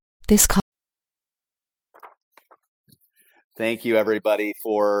This call. Thank you, everybody,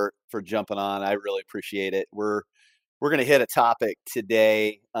 for jumping on. I really appreciate it. We're going to hit a topic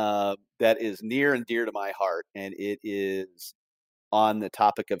today that is near and dear to my heart, and it is on the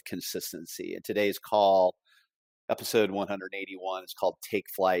topic of consistency. And today's call, episode 181, is called "Take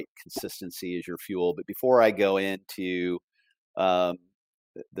Flight: Consistency is Your Fuel." But before I go into the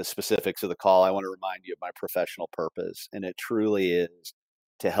specifics of the call, I want to remind you of my professional purpose, and it truly is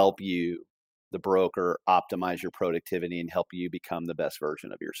to help you, the broker, optimize your productivity and help you become the best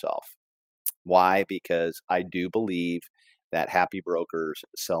version of yourself. Why? Because I do believe that happy brokers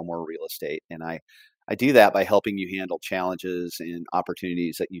sell more real estate, and I do that by helping you handle challenges and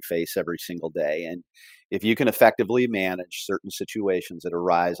opportunities that you face every single day. And if you can effectively manage certain situations that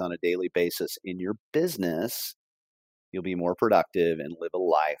arise on a daily basis in your business, you'll be more productive and live a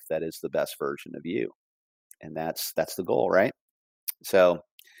life that is the best version of you. And that's the goal, right? So,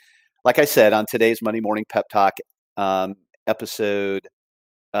 like I said, on today's Monday Morning Pep Talk, episode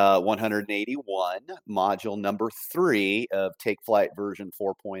 181, module number 3 of Take Flight version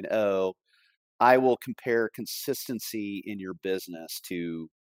 4.0, I will compare consistency in your business to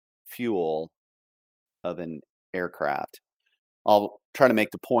fuel of an aircraft. I'll try to make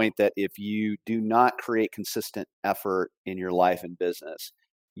the point that if you do not create consistent effort in your life and business,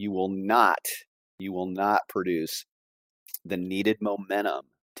 you will not produce the needed momentum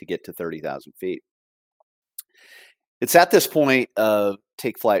to get to 30,000 feet. It's at this point of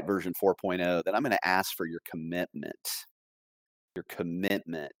Take Flight version 4.0 that I'm going to ask for your commitment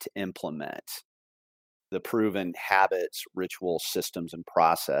to implement the proven habits, rituals, systems, and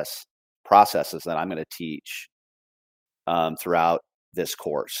processes that I'm going to teach throughout this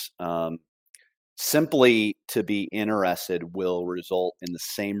course. Simply to be interested will result in the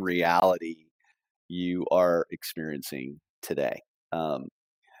same reality you are experiencing today.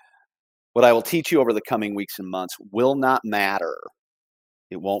 What I will teach you over the coming weeks and months will not matter.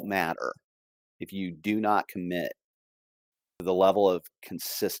 It won't matter if you do not commit to the level of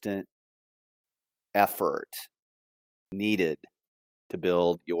consistent effort needed to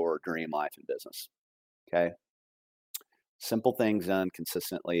build your dream life and business. Okay? Simple things done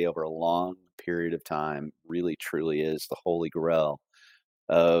consistently over a long period of time really truly is the holy grail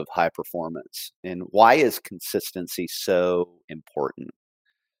of high performance. And why is consistency so important?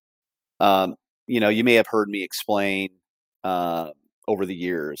 You may have heard me explain over the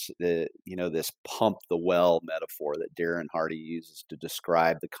years this pump the well metaphor that Darren Hardy uses to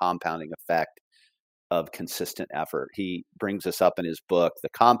describe the compounding effect of consistent effort. He brings this up in his book, The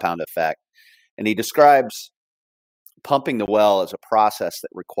Compound Effect, and he describes pumping the well as a process that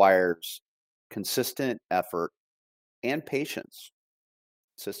requires consistent effort and patience.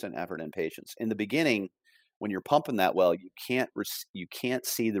 In the beginning, when you're pumping that well, you can't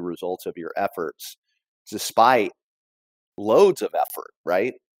see the results of your efforts despite loads of effort,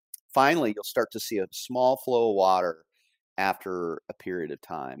 right? Finally, you'll start to see a small flow of water after a period of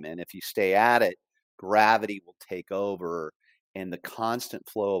time. And if you stay at it, gravity will take over and the constant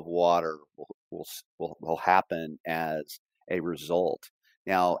flow of water will happen as a result.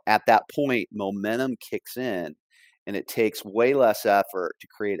 Now, at that point, momentum kicks in, and it takes way less effort to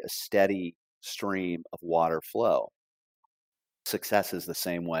create a steady stream of water flow. Success is the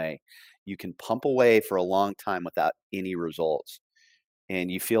same way. You can pump away for a long time without any results,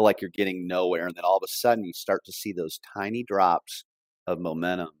 and you feel like you're getting nowhere, and then all of a sudden you start to see those tiny drops of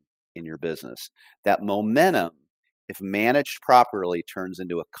momentum in your business. That momentum, if managed properly, turns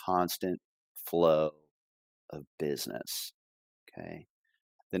into a constant flow of business. Okay.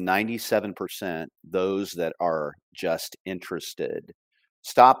 The 97%, those that are just interested,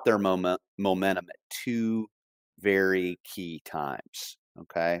 stop their momentum at 2 very key times.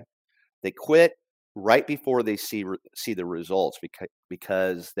 Okay. They quit right before they see the results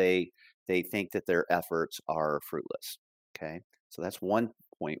because they think that their efforts are fruitless. Okay. So that's one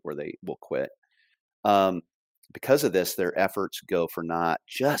point where they will quit. Because of this, their efforts go for naught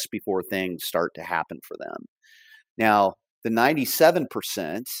just before things start to happen for them. Now, the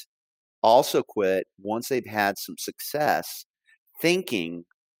 97% also quit once they've had some success, thinking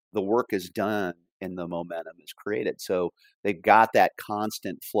the work is done and the momentum is created. So they've got that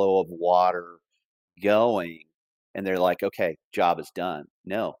constant flow of water going, and they're like, okay, job is done.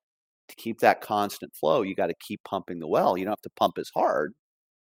 No, to keep that constant flow, you got to keep pumping the well. You don't have to pump as hard,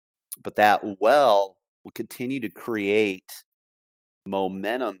 but that well will continue to create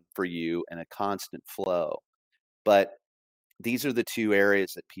momentum for you and a constant flow. But these are the 2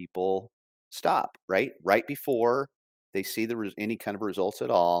 areas that people stop, right before they see any kind of results at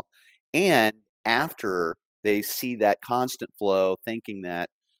all, and after they see that constant flow, thinking that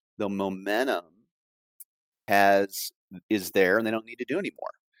the momentum is there and they don't need to do anymore.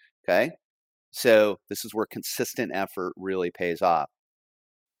 Okay. So this is where consistent effort really pays off.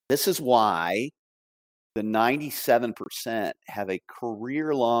 This is why the 97% have a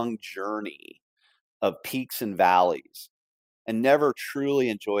career-long journey of peaks and valleys and never truly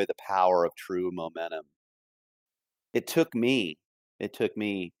enjoy the power of true momentum. It took me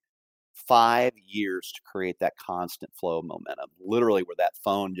 5 years to create that constant flow of momentum, literally where that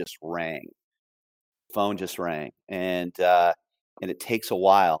phone just rang. And it takes a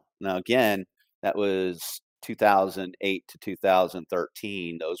while. Now, again, that was 2008 to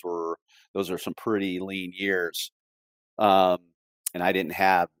 2013. Those are some pretty lean years. And I didn't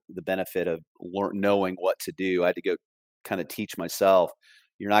have the benefit of knowing what to do. I had to go kind of teach myself.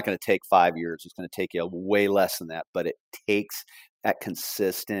 You're not going to take 5 years. It's going to take you way less than that, but it takes that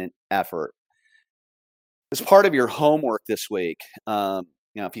consistent effort. As part of your homework this week,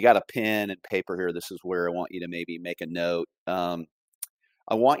 if you got a pen and paper here, this is where I want you to maybe make a note.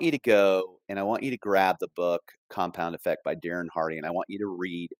 I want you to go and I want you to grab the book Compound Effect by Darren Hardy, and I want you to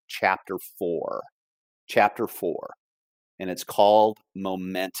read chapter 4, and it's called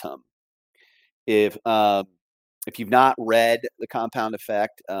Momentum. If you've not read the Compound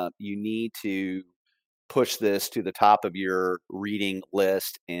Effect, you need to push this to the top of your reading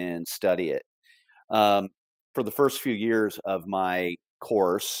list and study it. For the first few years of my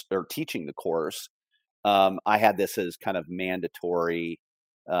course or teaching the course, I had this as kind of mandatory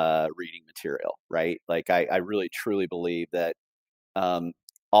reading material, right? Like I really truly believe that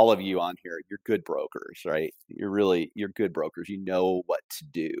all of you on here, you're good brokers, right? You're good brokers. You know what to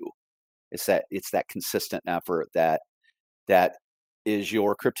do. It's that consistent effort that is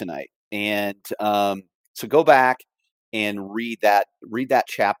your kryptonite. And so go back and read that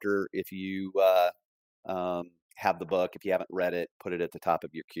chapter if you have the book. If you haven't read it, put it at the top of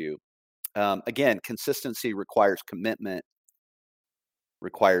your queue. Again, consistency requires commitment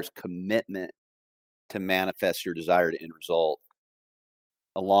to manifest your desired end result,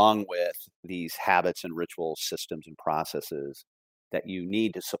 along with these habits and rituals, systems and processes that you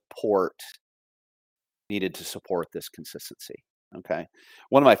needed to support this consistency. Okay.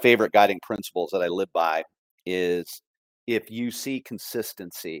 One of my favorite guiding principles that I live by is, if you see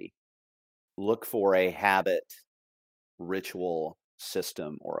consistency, look for a habit, ritual,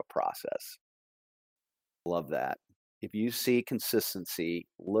 system, or a process. Love that. If you see consistency,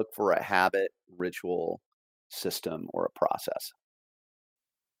 look for a habit, ritual, system, or a process.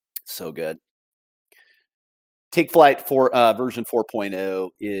 So good. Take Flight for version 4.0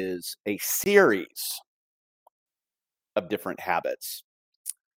 is a series of different habits,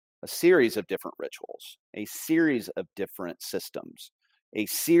 a series of different rituals, a series of different systems, a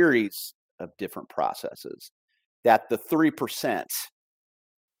series of different processes that the 3%,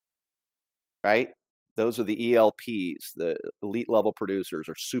 right? Those are the ELPs, the elite level producers,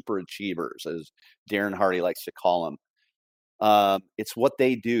 or super achievers, as Darren Hardy likes to call them. It's what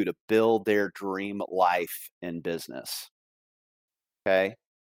they do to build their dream life in business. Okay.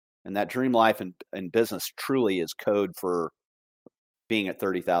 And that dream life in business truly is code for being at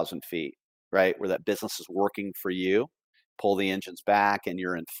 30,000 feet, right? Where that business is working for you, pull the engines back and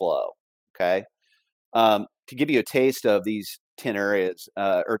you're in flow. Okay. To give you a taste of these 10 areas,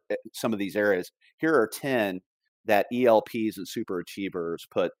 or some of these areas, here are 10 that ELPs and super achievers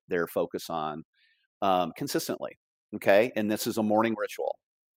put their focus on consistently. Okay. And this is a morning ritual.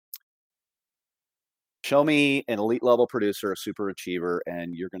 Show me an elite level producer, a super achiever,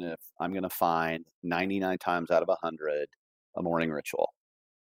 and I'm going to find 99 times out of 100 a morning ritual.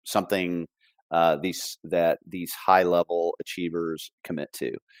 Something these high level achievers commit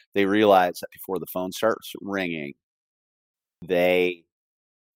to. They realize that before the phone starts ringing, they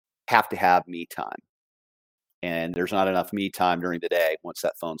have to have me time. And there's not enough me time during the day once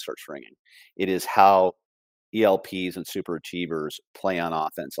that phone starts ringing. It is how ELPs and super achievers play on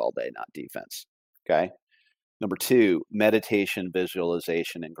offense all day, not defense. Okay. Number 2, meditation,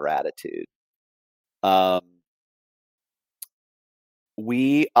 visualization, and gratitude.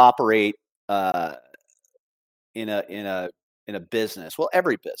 We operate in a business. Well,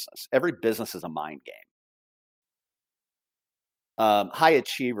 every business is a mind game. High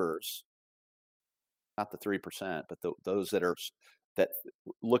achievers, not the 3%, but those that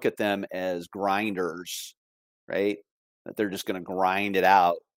look at them as grinders, right? That they're just going to grind it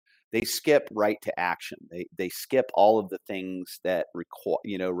out. They skip right to action. They skip all of the things that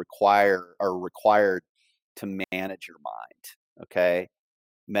are required to manage your mind. Okay,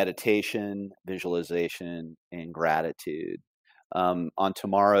 meditation, visualization, and gratitude. On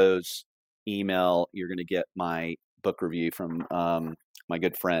tomorrow's email, you're going to get my book review from my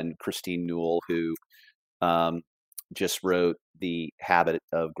good friend Christine Newell, who um, just wrote The Habit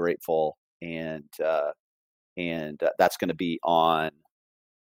of Grateful, and that's going to be on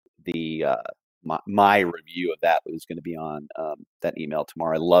the my review of that is going to be on that email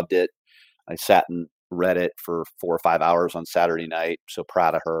tomorrow. I loved it. I sat and read it for 4 or 5 hours on Saturday night. So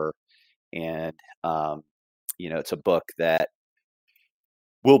proud of her. And it's a book that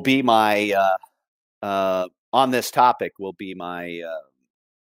will be my on this topic will be my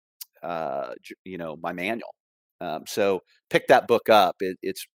my manual. So pick that book up.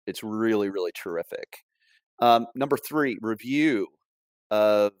 It's really really terrific. Number 3, review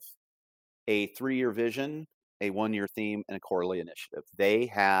of a 3-year vision, a 1-year theme, and a quarterly initiative. They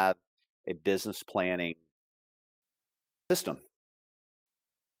have a business planning system.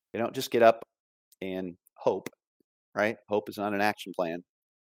 They don't just get up and hope, right? Hope is not an action plan.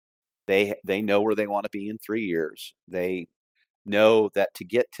 They know where they want to be in 3 years. They know that to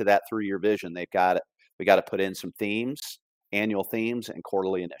get to that 3-year vision, we got to put in some themes, annual themes, and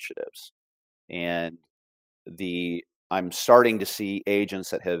quarterly initiatives. And I'm starting to see agents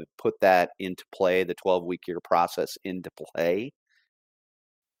that have put that into play, the 12-week year process into play,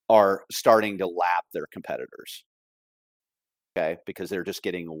 are starting to lap their competitors. Okay, because they're just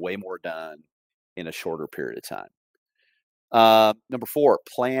getting way more done in a shorter period of time. Number 4,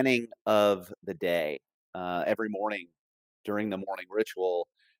 planning of the day. Every morning during the morning ritual,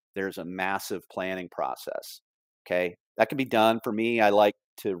 there's a massive planning process. Okay, that can be done for me. I like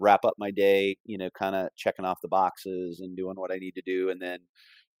to wrap up my day, kind of checking off the boxes and doing what I need to do, and then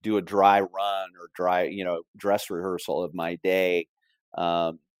do a dry run or dress rehearsal of my day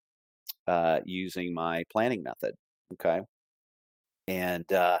using my planning method. Okay, and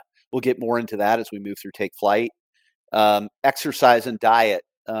we'll get more into that as we move through Take Flight. Exercise and diet.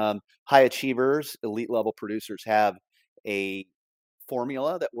 High achievers, elite level producers have a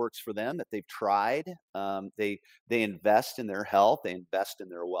formula that works for them that they've tried. They invest in their health, they invest in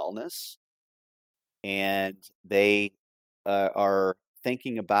their wellness, and they are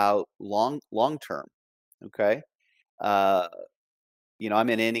thinking about long term. Okay, I'm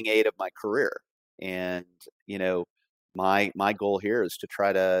in inning 8 of my career, and my goal here is to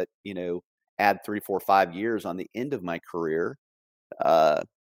try to add 3, 4, 5 years on the end of my career.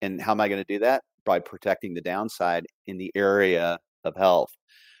 And how am I going to do that? By protecting the downside in the area of health.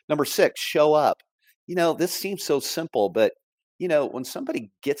 Number 6, show up. This seems so simple, but when somebody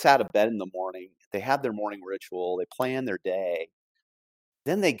gets out of bed in the morning, they have their morning ritual, they plan their day,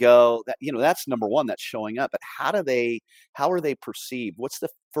 then they go, that's number 1, that's showing up. But how are they perceived? What's the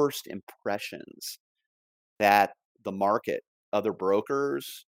first impressions that the market, other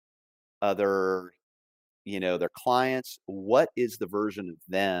brokers, other, their clients, what is the version of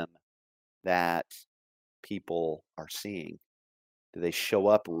them that people are seeing? Do they show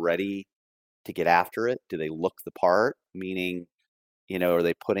up ready to get after it? Do they look the part? Meaning, are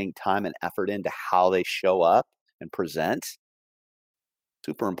they putting time and effort into how they show up and present?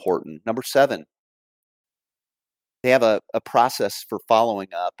 Super important. Number 7, they have a process for following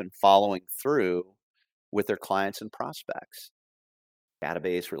up and following through with their clients and prospects.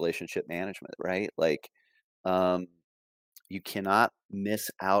 Database relationship management, right? Like, you cannot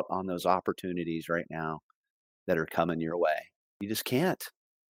miss out on those opportunities right now that are coming your way. You just can't.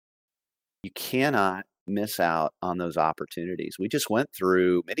 You cannot miss out on those opportunities. Many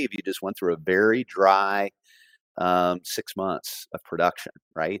of you just went through a very dry 6 months of production,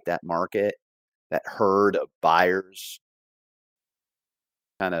 right? That market, that herd of buyers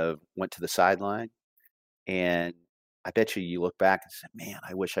kind of went to the sideline. And I bet you look back and say, man,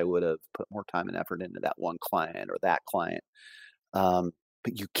 I wish I would have put more time and effort into that one client or that client.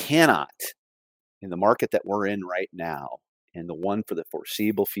 But you cannot, in the market that we're in right now, and the one for the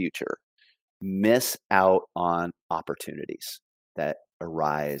foreseeable future, miss out on opportunities that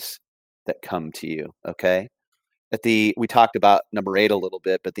arise, that come to you. Okay. We talked about number 8 a little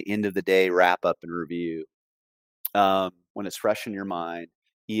bit, but at the end of the day, wrap up and review. When it's fresh in your mind,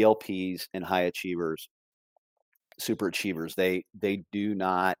 ELPs and high achievers, super achievers, they do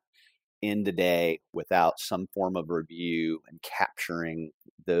not end the day without some form of review and capturing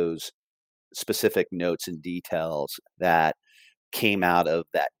those specific notes and details that came out of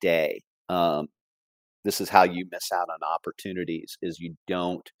that day. This is how you miss out on opportunities: is you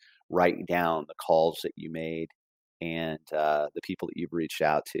don't write down the calls that you made and the people that you've reached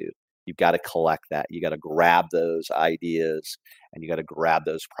out to. You've got to collect that. You got to grab those ideas, and you got to grab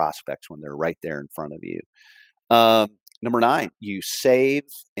those prospects when they're right there in front of you. Number 9, you save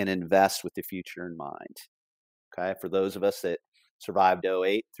and invest with the future in mind. Okay, for those of us that survived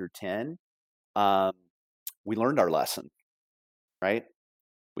 08 through 10, we learned our lesson, right?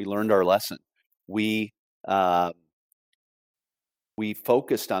 We learned our lesson. We uh, we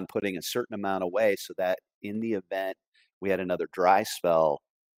focused on putting a certain amount away so that in the event we had another dry spell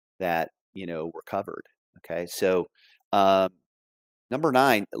that we're covered. Okay, so um, number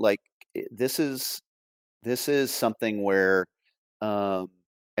 9, like this is something where um,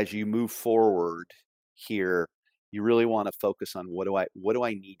 as you move forward here, you really want to focus on what do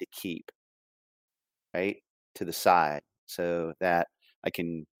I need to keep right to the side so that I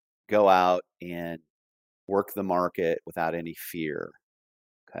can go out and work the market without any fear.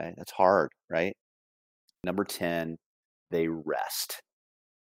 Okay, that's hard, right? Number 10, they rest.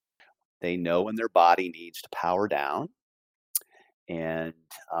 They know when their body needs to power down, and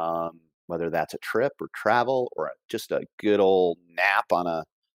whether that's a trip or travel or just a good old nap on a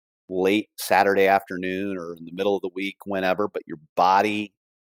late Saturday afternoon or in the middle of the week, whenever, but your body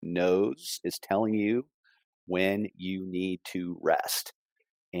is telling you when you need to rest.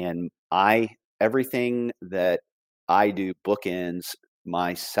 And everything that I do bookends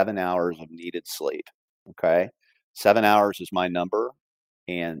my 7 hours of needed sleep. Okay. 7 hours is my number,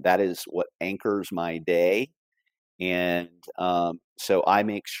 and that is what anchors my day. And so I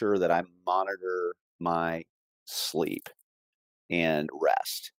make sure that I monitor my sleep and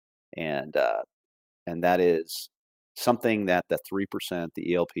rest. And and that is something that the 3%,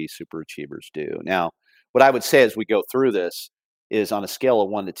 the ELP super achievers do. Now, what I would say as we go through this is on a scale of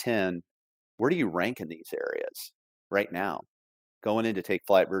 1 to 10, where do you rank in these areas right now? Going into Take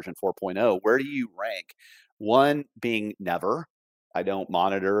Flight version 4.0, where do you rank? 1 being never. I don't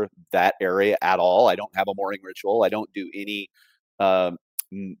monitor that area at all. I don't have a morning ritual. I don't do any, um,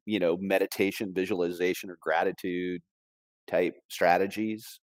 meditation, visualization, or gratitude type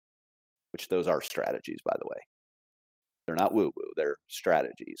strategies, which those are strategies, by the way. They're not woo woo, they're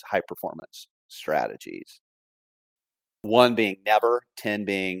strategies, high performance strategies. 1 being never, 10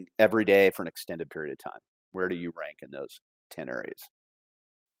 being every day for an extended period of time. Where do you rank in those 10 areas?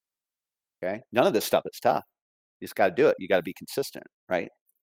 Okay. None of this stuff is tough. You just got to do it. You got to be consistent, right?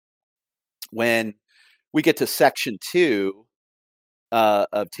 When we get to section 2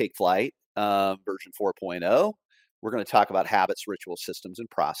 of Take Flight version 4.0, we're going to talk about habits, rituals, systems, and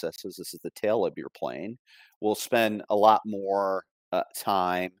processes. This is the tail of your plane. We'll spend a lot more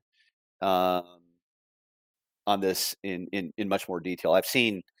time um, on this in much more detail. I've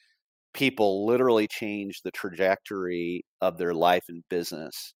seen people literally change the trajectory of their life and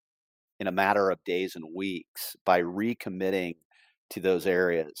business in a matter of days and weeks by recommitting to those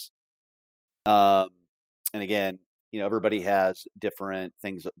areas. Um, and again, everybody has different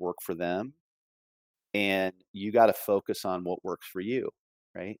things that work for them, and you got to focus on what works for you,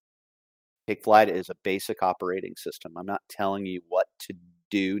 right? Take Flight is a basic operating system. I'm not telling you what to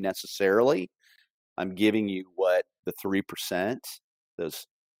do necessarily. I'm giving you what the 3%, those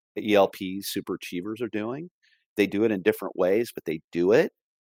ELPs, super achievers, are doing. They do it in different ways, but they do it.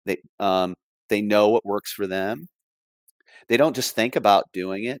 They know what works for them. They don't just think about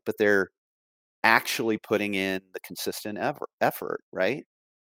doing it, but they're actually putting in the consistent effort, right?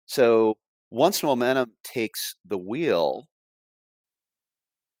 So once momentum takes the wheel,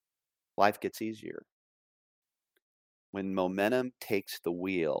 life gets easier. When momentum takes the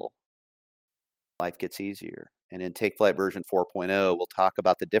wheel, life gets easier. And in Take Flight version 4.0, we'll talk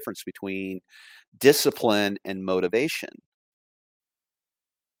about the difference between discipline and motivation.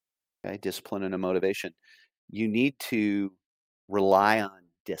 Okay, discipline and a motivation. You need to rely on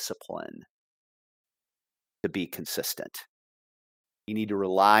discipline to be consistent. You need to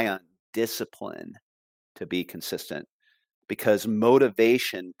rely on discipline to be consistent because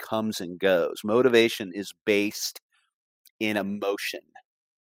motivation comes and goes. Motivation is based in emotion.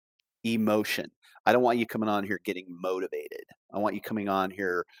 I don't want you coming on here getting motivated. I want you coming on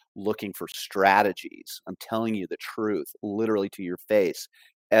here looking for strategies. I'm telling you the truth, literally to your face,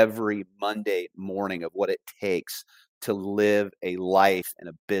 every Monday morning of what it takes to live a life and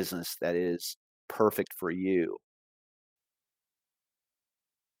a business that is perfect for you.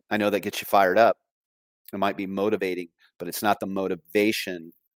 I know that gets you fired up. It might be motivating, but it's not the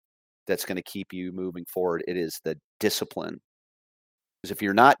motivation that's going to keep you moving forward. It is the discipline. Because if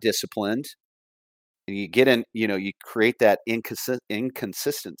you're not disciplined, and you get in, you create that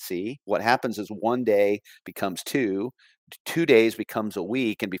inconsistency. What happens is 1 day becomes 2, 2 days becomes a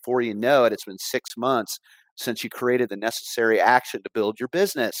week, and before you know it, it's been 6 months since you created the necessary action to build your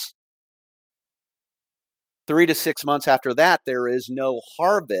business. 3 to 6 months after that, there is no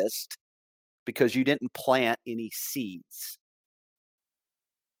harvest because you didn't plant any seeds.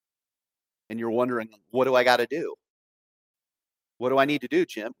 And you're wondering, what do I got to do? What do I need to do,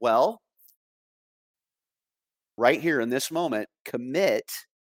 Jim? Well, right here in this moment, commit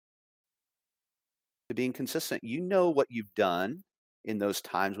to being consistent. You know what you've done in those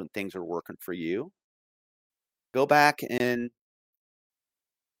times when things are working for you. Go back and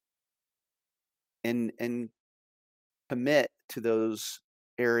commit to those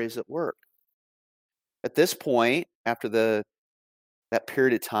areas at work. At this point, after that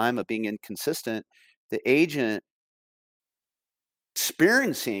period of time of being inconsistent, the agent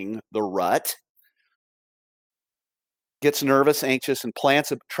experiencing the rut gets nervous, anxious, and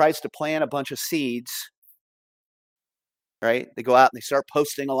tries to plant a bunch of seeds, right? They go out and they start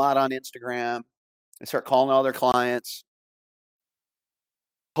posting a lot on Instagram. They start calling all their clients,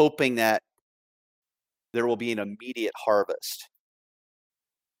 hoping that there will be an immediate harvest.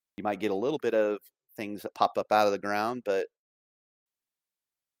 You might get a little bit of things that pop up out of the ground, but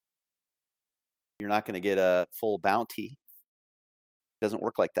you're not going to get a full bounty. It doesn't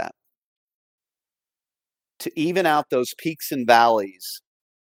work like that. To even out those peaks and valleys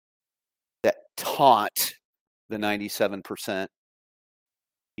that taunt the 97%,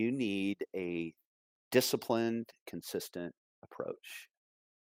 you need a disciplined, consistent approach.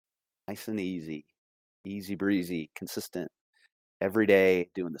 Nice and easy breezy, consistent, every day,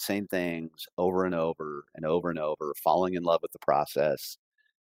 doing the same things over and over and over and over, falling in love with the process.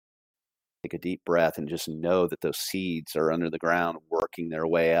 Take a deep breath and just know that those seeds are under the ground working their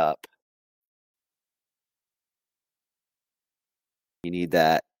way up. You need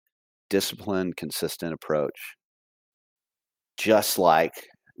that disciplined, consistent approach, just like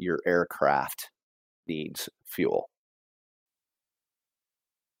your aircraft needs fuel.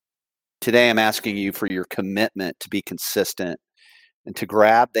 Today, I'm asking you for your commitment to be consistent and to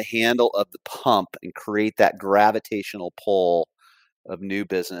grab the handle of the pump and create that gravitational pull of new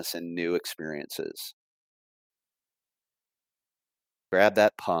business and new experiences. Grab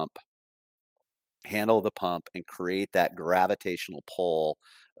that pump, handle the pump, and create that gravitational pull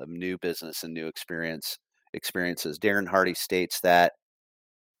of new business and new experiences. Darren Hardy states that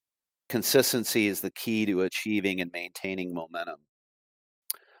consistency is the key to achieving and maintaining momentum.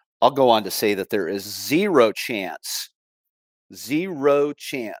 I'll go on to say that there is zero chance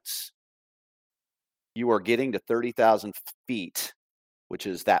you are getting to 30,000 feet, which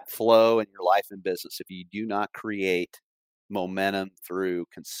is that flow in your life and business, if you do not create momentum through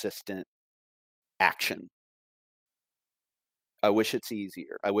consistent action. I wish it's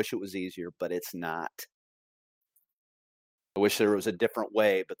easier. I wish it was easier, but it's not. I wish there was a different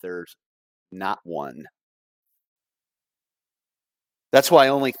way, but there's not one. That's why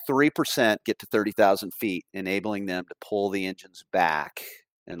only 3% get to 30,000 feet, enabling them to pull the engines back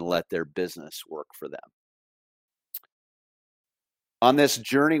and let their business work for them. On this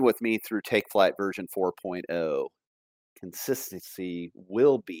journey with me through Take Flight version 4.0, consistency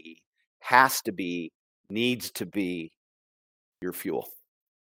will be, has to be, needs to be your fuel.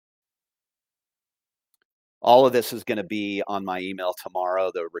 All of this is going to be on my email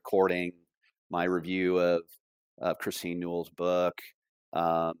tomorrow, the recording, my review of Christine Newell's book,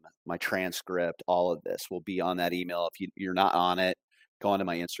 my transcript, all of this will be on that email. If you're not on it, go onto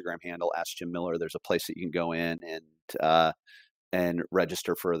my Instagram handle, Ask Jim Miller. There's a place that you can go in and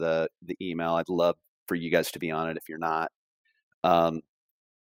register for the email. I'd love for you guys to be on it if you're not. With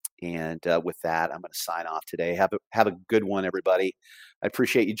that, I'm going to sign off today. Have a good one, everybody. I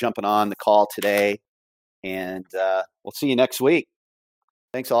appreciate you jumping on the call today, and we'll see you next week.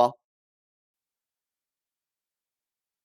 Thanks all.